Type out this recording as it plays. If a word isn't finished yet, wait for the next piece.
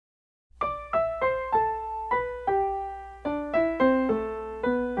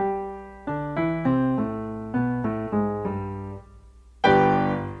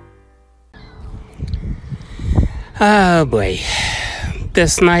Oh boy. The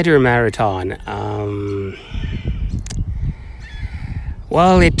Snyder Marathon.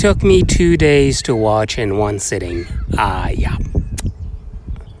 Well, it took me 2 days to watch in one sitting. Yeah.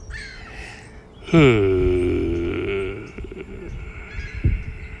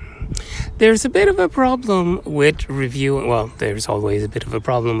 There's a bit of a problem with reviewing. Well, there's always a bit of a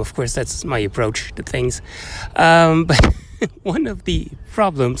problem. Of course, that's my approach to things. But one of the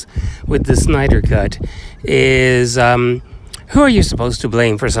problems with the Snyder Cut is who are you supposed to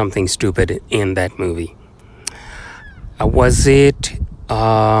blame for something stupid in that movie? Was it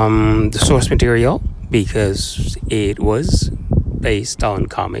the source material? Because it was based on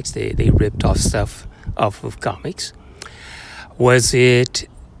comics. They ripped off stuff off of comics. Was it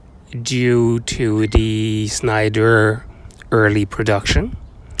due to the Snyder early production?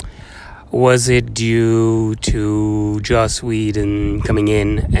 Was it due to Joss Whedon coming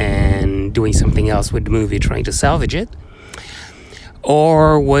in and doing something else with the movie, trying to salvage it?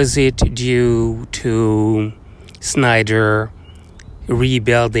 Or was it due to Snyder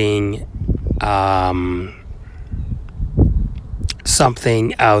rebuilding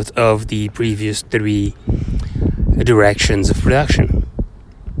something out of the previous 3 directions of production?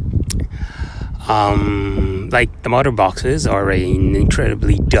 Like the mother boxes are an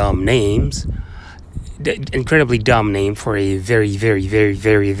incredibly dumb name for a very, very, very,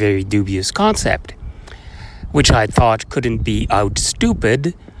 very, very dubious concept, which I thought couldn't be out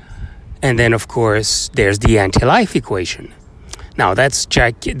stupid. And then, of course, there's the anti-life equation. Now, that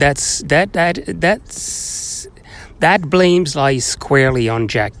blames lies squarely on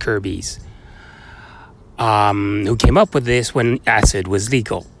Jack Kirby's, who came up with this when acid was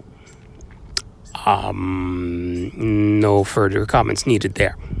legal. No further comments needed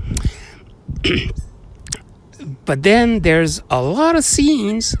there. But then there's a lot of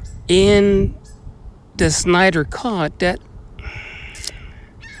scenes in the Snyder Cut that...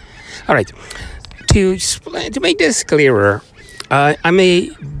 All right, to make this clearer, I'm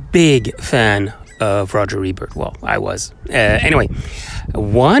a big fan of Roger Ebert. Well, I was. Anyway,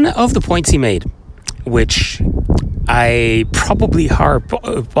 one of the points he made, which I probably harp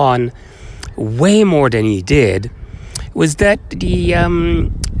upon way more than he did, was that the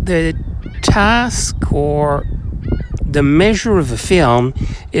task or the measure of a film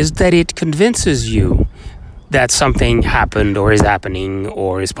is that it convinces you that something happened or is happening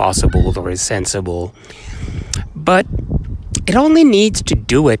or is possible or is sensible, but it only needs to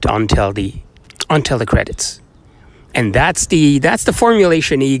do it until the credits, and that's the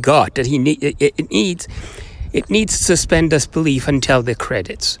formulation he got, that it needs to suspend disbelief until the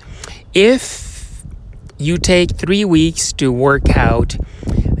credits. If you take 3 weeks to work out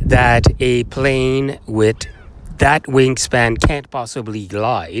that a plane with that wingspan can't possibly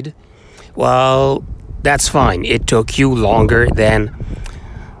glide, well, that's fine. It took you longer than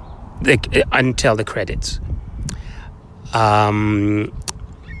until the credits. I'm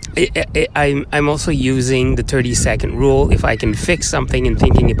also using the 30-second rule. If I can fix something and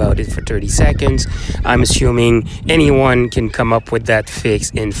thinking about it for 30 seconds, I'm assuming anyone can come up with that fix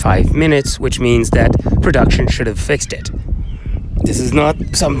in 5 minutes, which means that production should have fixed it. This is not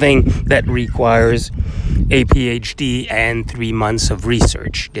something that requires a PhD and 3 months of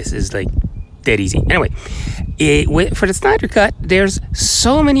research. This is like dead easy. Anyway, for the Snyder Cut, there's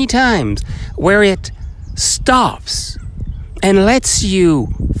so many times where it stops and lets you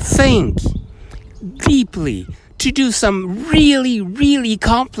think deeply, to do some really, really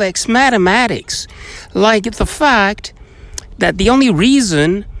complex mathematics, like the fact that the only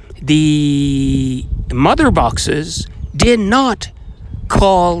reason the mother boxes did not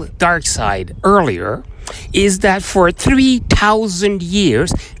call Darkseid earlier is that for 3,000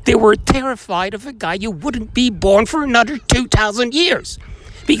 years they were terrified of a guy who wouldn't be born for another 2,000 years,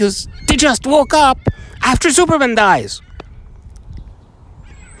 because they just woke up after Superman dies.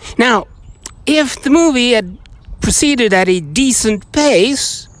 Now, if the movie had proceeded at a decent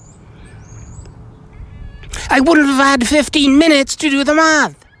pace, I wouldn't have had 15 minutes to do the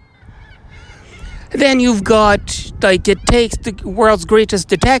math. Then you've got, like, it takes the world's greatest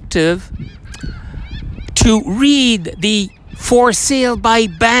detective to read the for sale by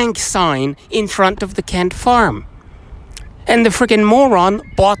bank sign in front of the Kent farm. And the freaking moron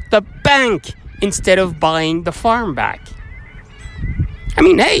bought the bank instead of buying the farm back. I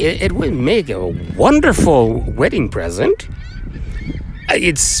mean, hey, it would make a wonderful wedding present.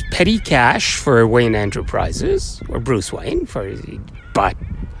 It's petty cash for Wayne Enterprises, or Bruce Wayne, but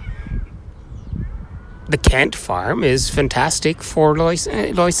the Kent farm is fantastic for Lois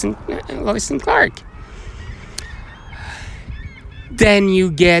and Clark. Then you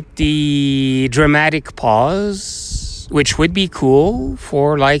get the dramatic pause which would be cool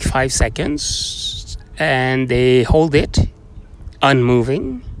for like 5 seconds, and they hold it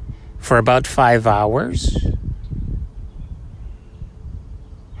unmoving for about 5 hours.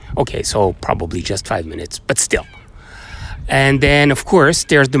 Okay, so probably just 5 minutes, but still. And then, of course,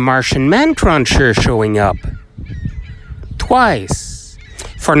 there's the Martian Mantruncher showing up twice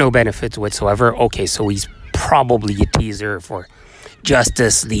for no benefits whatsoever. Okay, so he's probably a teaser for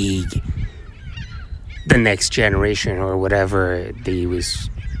Justice League, the next generation, or whatever they was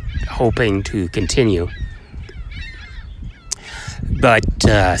hoping to continue. But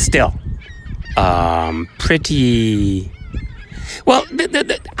still, pretty... Well,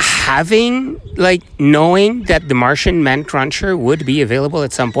 knowing that the Martian Mantruncher would be available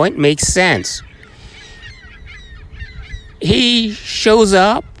at some point makes sense. He shows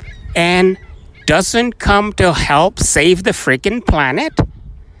up and doesn't come to help save the freaking planet.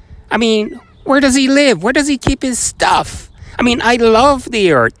 I mean, where does he live? Where does he keep his stuff? I mean, I love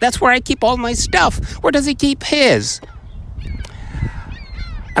the Earth. That's where I keep all my stuff. Where does he keep his?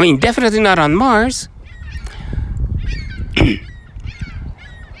 I mean, definitely not on Mars.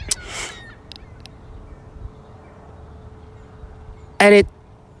 And it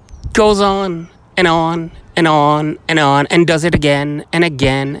goes on and on and on and on and does it again and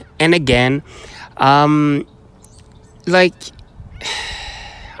again and again. All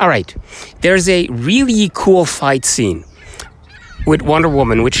right, there's a really cool fight scene with Wonder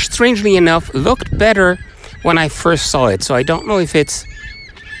Woman, which strangely enough looked better when I first saw it. So I don't know if it's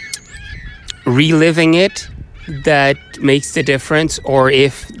reliving it that makes the difference, or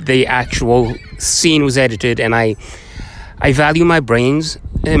if the actual scene was edited. And I value my brains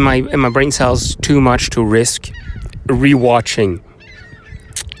and my brain cells too much to risk rewatching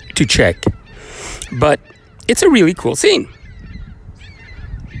to check. But it's a really cool scene.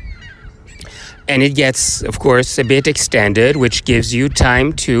 And it gets, of course, a bit extended, which gives you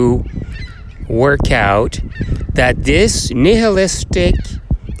time to work out that this nihilistic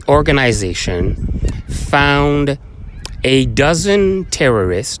organization found a dozen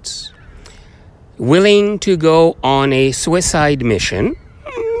terrorists willing to go on a suicide mission.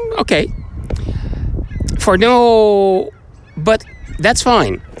 Okay. But that's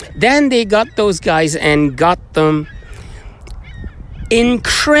fine. Then they got those guys and got them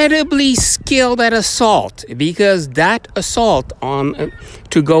incredibly skilled at assault, because that assault on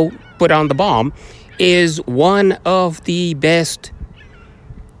to go put on the bomb is one of the best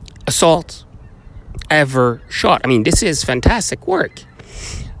assaults ever shot. I mean, this is fantastic work.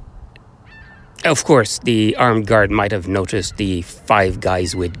 Of course, the armed guard might have noticed the 5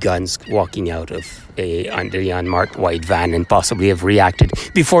 guys with guns walking out of the unmarked white van and possibly have reacted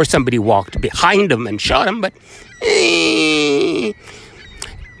before somebody walked behind them and shot him. But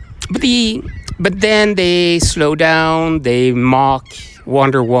then they slow down. They mock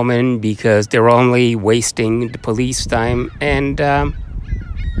Wonder Woman because they're only wasting the police time, and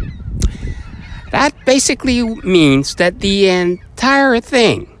that basically means that the entire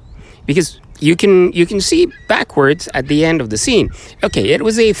thing, because you can see backwards at the end of the scene. Okay, it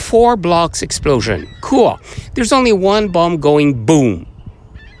was a 4 blocks explosion. Cool. There's only one bomb going boom.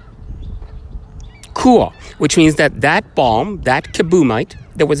 Cool. Which means that bomb, that kaboomite,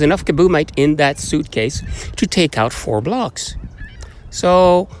 there was enough kaboomite in that suitcase to take out 4 blocks.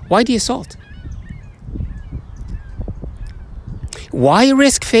 So why the assault? Why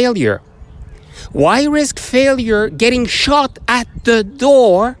risk failure? Why risk failure getting shot at the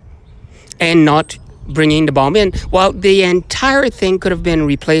door and not bringing the bomb in? Well, the entire thing could have been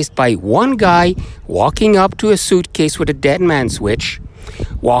replaced by one guy walking up to a suitcase with a dead man switch,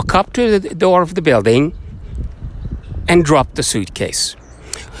 walk up to the door of the building, and drop the suitcase.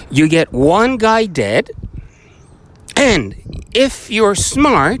 You get one guy dead, and if you're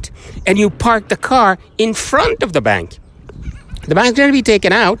smart and you park the car in front of the bank's going to be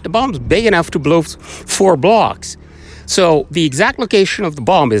taken out. The bomb's big enough to blow 4 blocks. So the exact location of the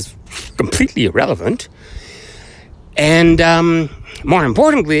bomb is completely irrelevant. And more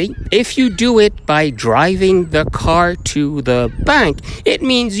importantly, if you do it by driving the car to the bank, it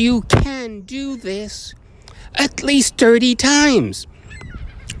means you can do this at least 30 times.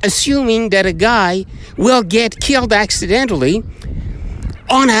 Assuming that a guy will get killed accidentally,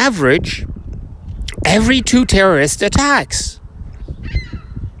 on average, every 2 terrorist attacks.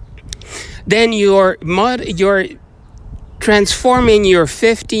 Then you're transforming your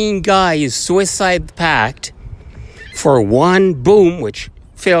 15 guys suicide pact for one boom, which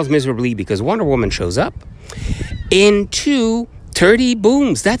fails miserably because Wonder Woman shows up, into 30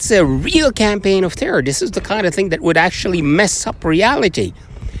 booms. That's a real campaign of terror. This is the kind of thing that would actually mess up reality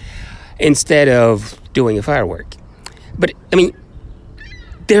instead of doing a firework. But, I mean,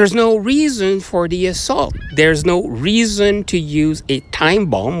 there's no reason for the assault. There's no reason to use a time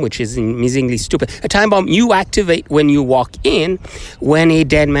bomb, which is amazingly stupid. A time bomb you activate when you walk in, when a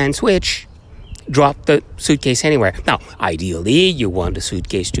dead man switch drop the suitcase anywhere. Now, ideally, you want the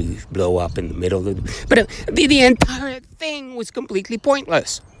suitcase to blow up in the middle of the... But the entire thing was completely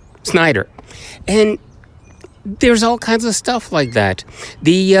pointless. Snyder. And there's all kinds of stuff like that.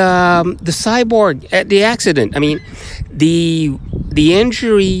 The cyborg, the accident. I mean, the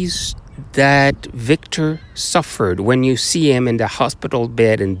injuries that Victor suffered when you see him in the hospital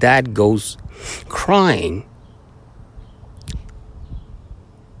bed and Dad goes crying.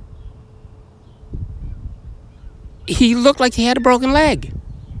 He looked like he had a broken leg.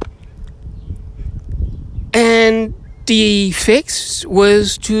 And the fix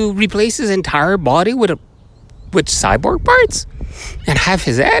was to replace his entire body with cyborg parts and have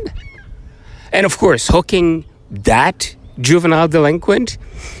his head. And of course, hooking that juvenile delinquent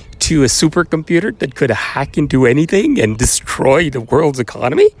to a supercomputer that could hack into anything and destroy the world's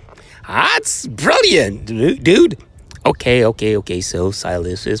economy. That's brilliant, dude. Okay. So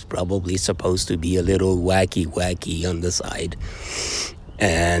Silas is probably supposed to be a little wacky on the side.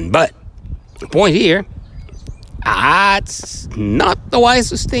 But the point here, that's not the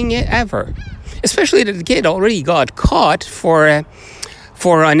wisest thing ever. Especially that the kid already got caught for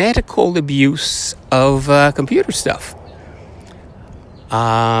unethical abuse of computer stuff.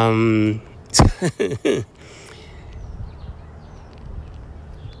 And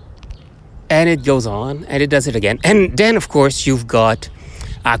it goes on, and it does it again. And then, of course, you've got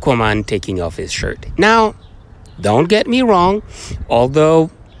Aquaman taking off his shirt. Now, don't get me wrong,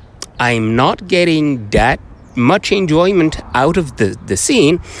 although I'm not getting that much enjoyment out of the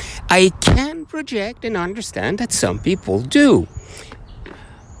scene, I can project and understand that some people do.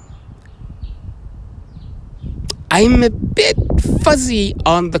 I'm a bit fuzzy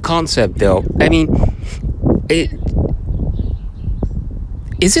on the concept, though. I mean,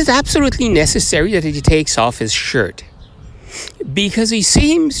 is it absolutely necessary that he takes off his shirt? Because he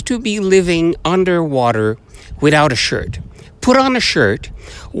seems to be living underwater without a shirt. Put on a shirt,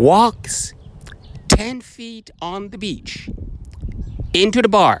 walks 10 feet on the beach, into the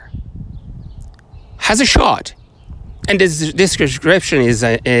bar, has a shot, and this description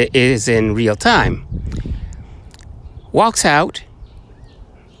is in real time. Walks out,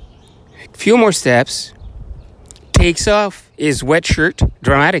 a few more steps, takes off his wet shirt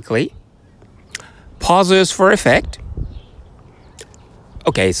dramatically, pauses for effect.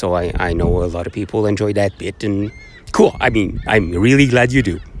 Okay, so I know a lot of people enjoy that bit, and cool. I mean, I'm really glad you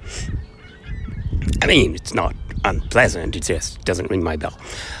do. I mean, it's not unpleasant, it just doesn't ring my bell.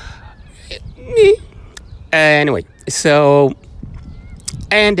 Anyway, so,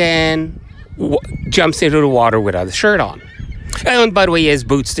 and then jumps into the water without a shirt on. And by the way, his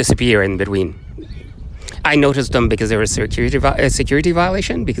boots disappear in between. I noticed them because they were a security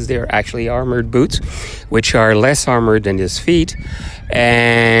violation, because they're actually armored boots, which are less armored than his feet,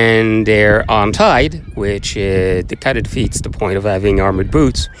 and they're untied, which kind of defeats the point of having armored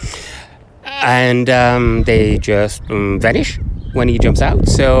boots. And they just vanish when he jumps out.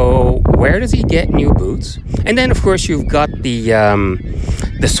 So where does he get new boots? And then, of course, you've got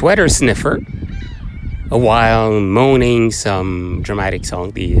the sweater sniffer, while moaning some dramatic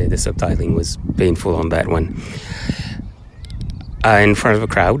song. The subtitling was painful on that one. In front of a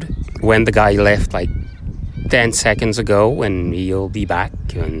crowd, when the guy left like 10 seconds ago, and he'll be back.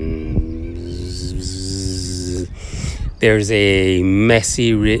 And there's a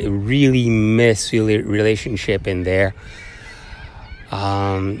really messy relationship in there.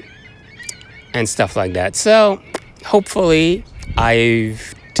 And stuff like that. So, hopefully,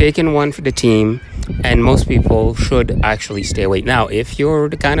 I've taken one for the team, and most people should actually stay away. Now, if you're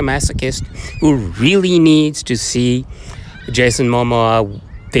the kind of masochist who really needs to see Jason Momoa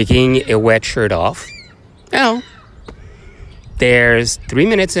taking a wet shirt off, well, there's 3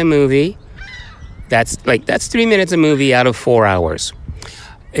 minutes a movie. That's 3 minutes a movie out of 4 hours.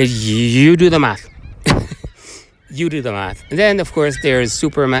 You do the math. You do the math. And then, of course, there's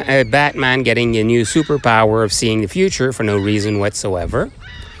Batman getting a new superpower of seeing the future for no reason whatsoever.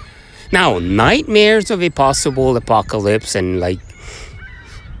 Now, nightmares of a possible apocalypse and like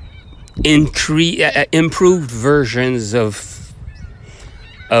improved versions of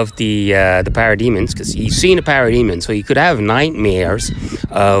the parademons, because he's seen a parademon, so you could have nightmares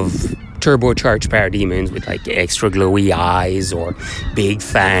of turbocharged parademons with like extra glowy eyes or big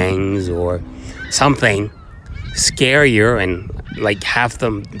fangs or something scarier, and like have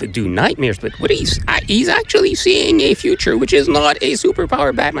them do nightmares, but what he's actually seeing a future which is not a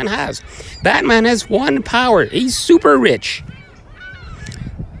superpower Batman has. Batman has one power. He's super rich.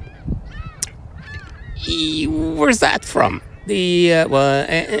 Where's that from?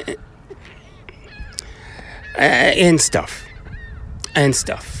 And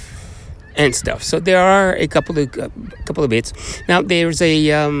stuff. So there are a couple of bits. Now there's a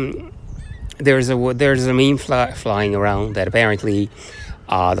meme flying around that apparently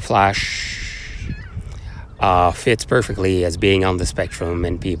the Flash fits perfectly as being on the spectrum,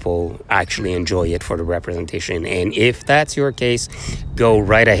 and people actually enjoy it for the representation. And if that's your case, go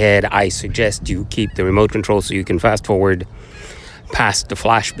right ahead. I suggest you keep the remote control so you can fast forward past the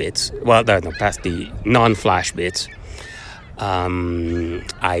Flash bits. Well, no, past the non-Flash bits.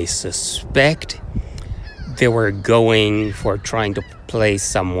 I suspect they were going for trying to play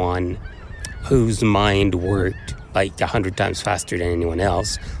someone whose mind worked like 100 times faster than anyone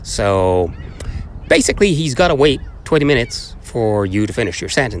else. So basically, he's got to wait 20 minutes for you to finish your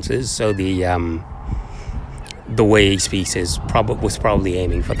sentences. So the way he speaks was probably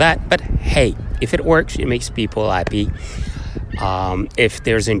aiming for that. But hey, if it works, it makes people happy. If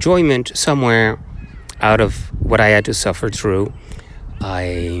there's enjoyment somewhere out of what I had to suffer through,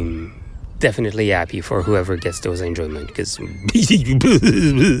 I'm definitely happy for whoever gets those enjoyment, because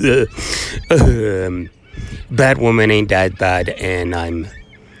Batwoman ain't that bad, and I'm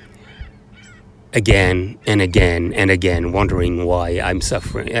again and again wondering why I'm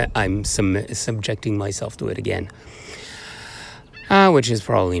suffering. I'm subjecting myself to it again, which is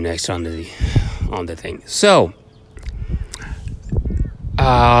probably next on the thing. So,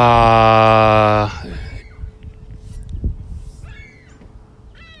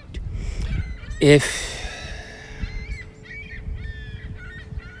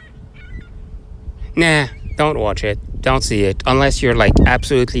 don't watch it. Don't see it unless you're like you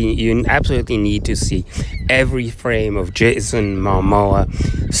absolutely need to see every frame of Jason Momoa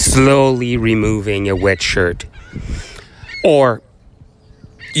slowly removing a wet shirt, or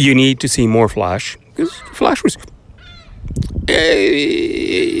you need to see more Flash, because Flash was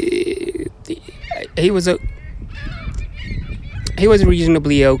he was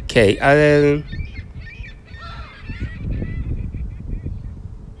reasonably okay.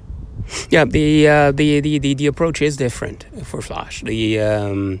 Yeah, the approach is different for Flash.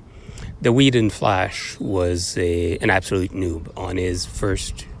 The Whedon Flash was an absolute noob on his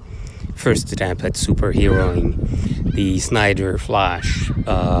first attempt at superheroing. The Snyder Flash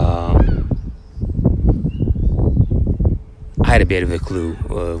had a bit of a clue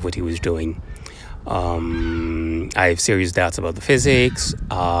of what he was doing. I have serious doubts about the physics.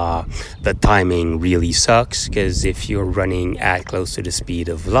 The timing really sucks, because if you're running at close to the speed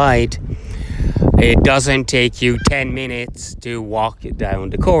of light, it doesn't take you 10 minutes to walk down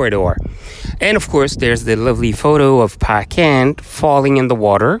the corridor. And of course, there's the lovely photo of Pa Kent falling in the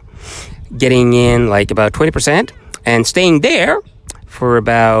water, getting in like about 20%, and staying there for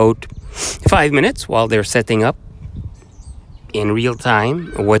about 5 minutes while they're setting up in real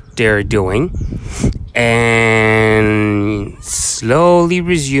time what they're doing, and slowly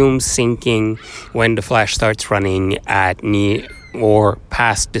resumes sinking when the Flash starts running at near or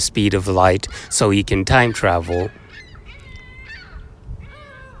past the speed of light so he can time travel.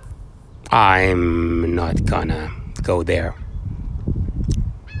 I'm not gonna go there.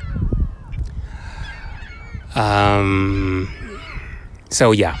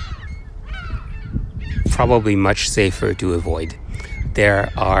 So yeah, probably much safer to avoid.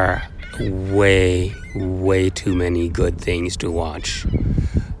 There are way too many good things to watch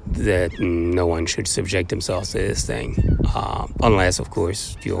that no one should subject themselves to this thing, unless of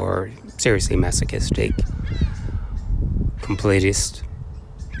course you're seriously masochistic, completist,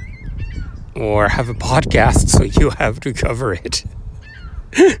 or have a podcast so you have to cover it.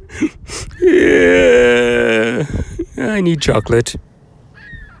 Yeah, I need chocolate.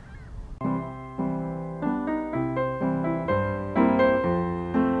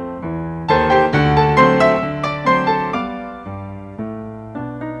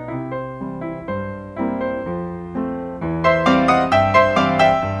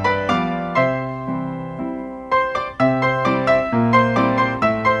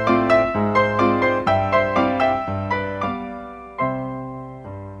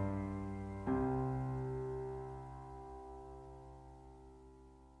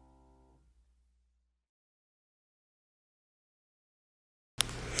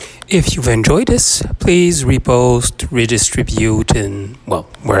 If you've enjoyed this, please repost, redistribute, and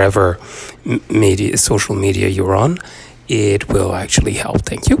wherever social media you're on, it will actually help.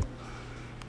 Thank you.